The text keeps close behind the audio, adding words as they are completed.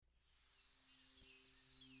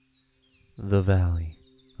The Valley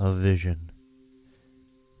of Vision,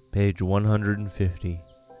 page 150,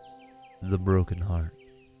 The Broken Heart.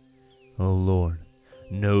 O Lord,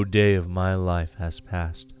 no day of my life has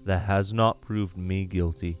passed that has not proved me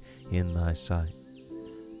guilty in thy sight.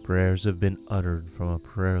 Prayers have been uttered from a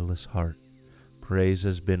prayerless heart. Praise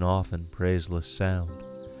has been often praiseless sound.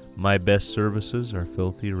 My best services are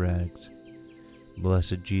filthy rags.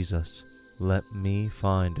 Blessed Jesus, let me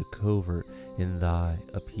find a covert in thy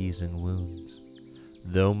appeasing wounds.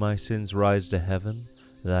 Though my sins rise to heaven,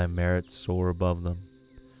 thy merits soar above them.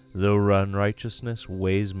 Though unrighteousness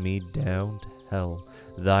weighs me down to hell,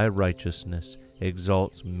 thy righteousness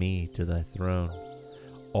exalts me to thy throne.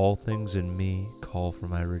 All things in me call for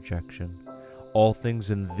my rejection. All things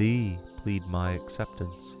in thee plead my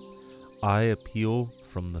acceptance. I appeal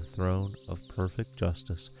from the throne of perfect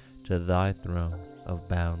justice to thy throne of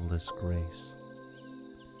boundless grace.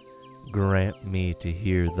 Grant me to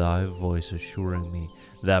hear thy voice assuring me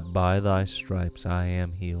that by thy stripes I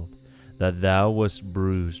am healed, that thou wast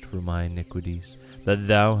bruised for my iniquities, that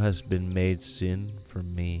thou hast been made sin for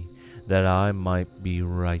me, that I might be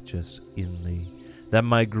righteous in thee, that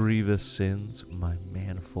my grievous sins, my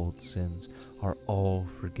manifold sins, are all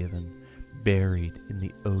forgiven, buried in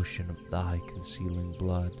the ocean of thy concealing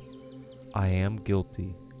blood. I am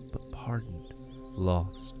guilty, but pardoned,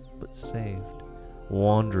 lost, but saved,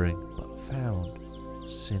 wandering, but found,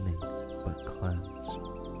 sinning, but cleansed.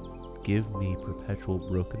 Give me perpetual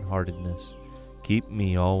brokenheartedness. Keep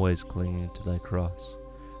me always clinging to thy cross.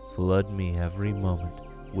 Flood me every moment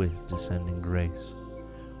with descending grace.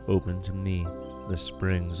 Open to me the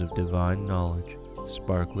springs of divine knowledge,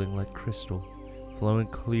 sparkling like crystal, flowing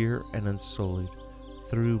clear and unsullied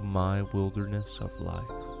through my wilderness of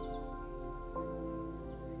life.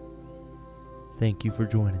 Thank you for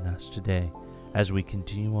joining us today as we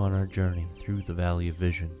continue on our journey through the Valley of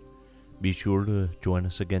Vision. Be sure to join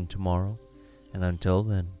us again tomorrow, and until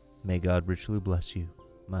then, may God richly bless you,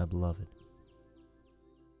 my beloved.